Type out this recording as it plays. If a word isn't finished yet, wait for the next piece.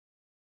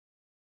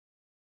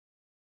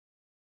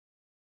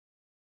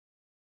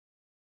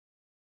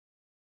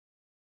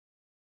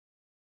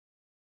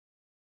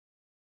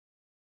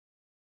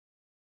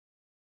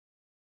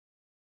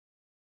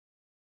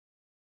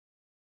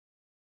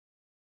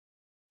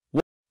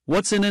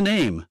What's in a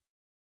name?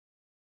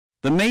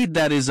 The maid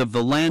that is of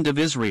the land of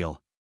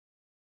Israel.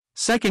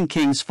 2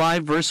 Kings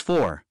 5 verse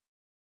 4.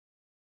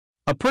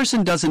 A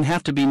person doesn't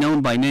have to be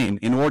known by name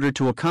in order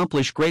to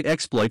accomplish great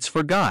exploits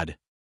for God.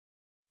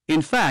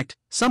 In fact,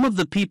 some of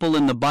the people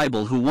in the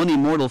Bible who won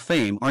immortal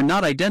fame are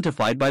not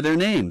identified by their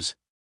names.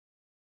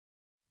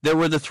 There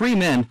were the 3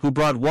 men who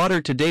brought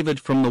water to David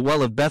from the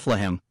well of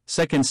Bethlehem,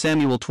 2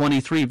 Samuel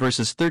 23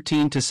 verses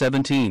 13 to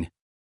 17.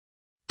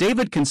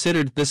 David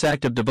considered this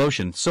act of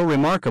devotion so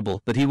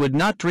remarkable that he would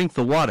not drink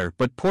the water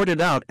but poured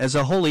it out as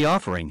a holy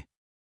offering.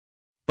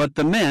 But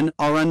the men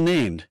are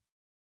unnamed.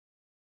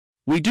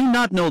 We do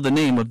not know the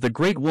name of the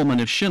great woman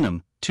of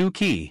Shunem, 2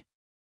 Key.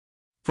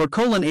 For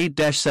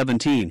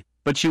 8-17,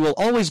 but she will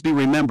always be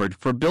remembered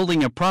for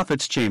building a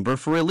prophet's chamber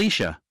for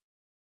Elisha.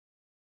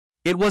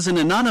 It was an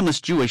anonymous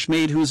Jewish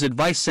maid whose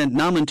advice sent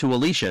Naaman to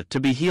Elisha to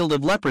be healed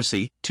of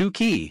leprosy, 2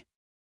 Key.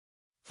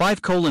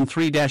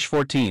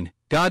 5:3-14,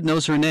 God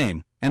knows her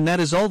name, and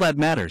that is all that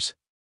matters.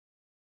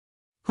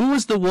 Who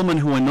was the woman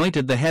who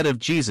anointed the head of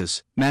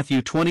Jesus,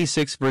 Matthew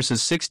 26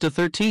 verses 6 to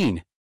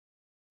 13?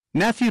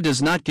 Matthew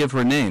does not give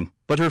her name,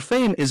 but her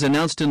fame is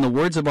announced in the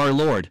words of our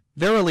Lord,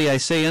 Verily I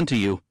say unto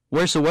you,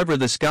 wheresoever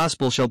this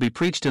gospel shall be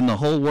preached in the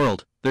whole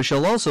world, there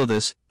shall also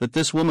that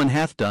this woman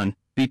hath done,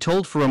 be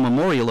told for a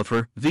memorial of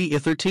her. v.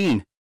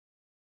 13.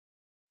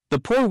 The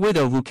poor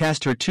widow who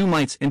cast her 2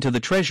 mites into the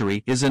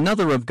treasury is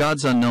another of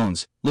God's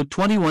unknowns, Luke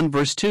 21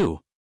 verse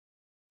 2.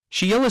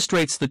 She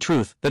illustrates the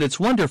truth that it's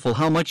wonderful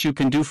how much you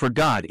can do for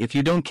God if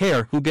you don't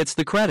care who gets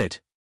the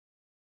credit.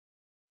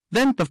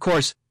 Then, of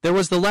course, there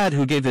was the lad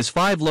who gave his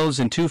 5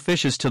 loaves and 2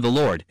 fishes to the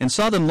Lord and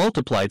saw them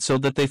multiplied so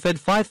that they fed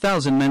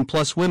 5,000 men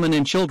plus women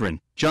and children,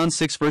 John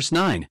 6 verse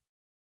 9.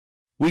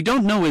 We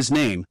don't know his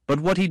name, but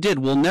what he did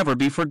will never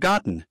be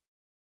forgotten.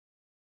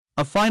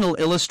 A final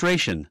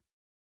illustration.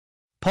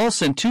 Paul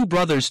sent 2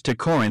 brothers to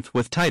Corinth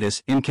with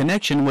Titus in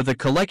connection with a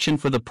collection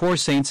for the poor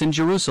saints in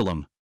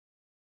Jerusalem.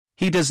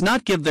 He does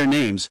not give their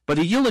names, but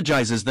he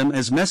eulogizes them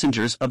as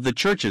messengers of the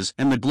churches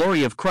and the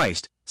glory of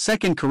Christ,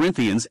 2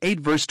 Corinthians 8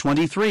 verse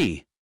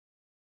 23.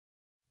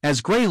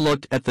 As Gray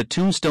looked at the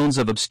tombstones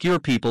of obscure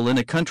people in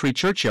a country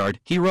churchyard,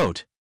 he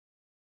wrote,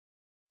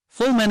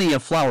 Full many a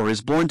flower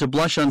is born to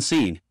blush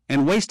unseen,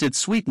 and waste its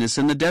sweetness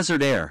in the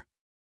desert air.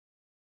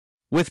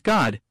 With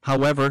God,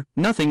 however,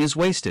 nothing is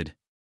wasted.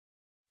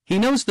 He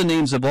knows the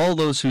names of all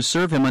those who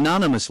serve him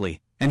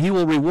anonymously, and he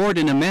will reward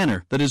in a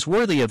manner that is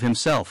worthy of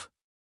himself.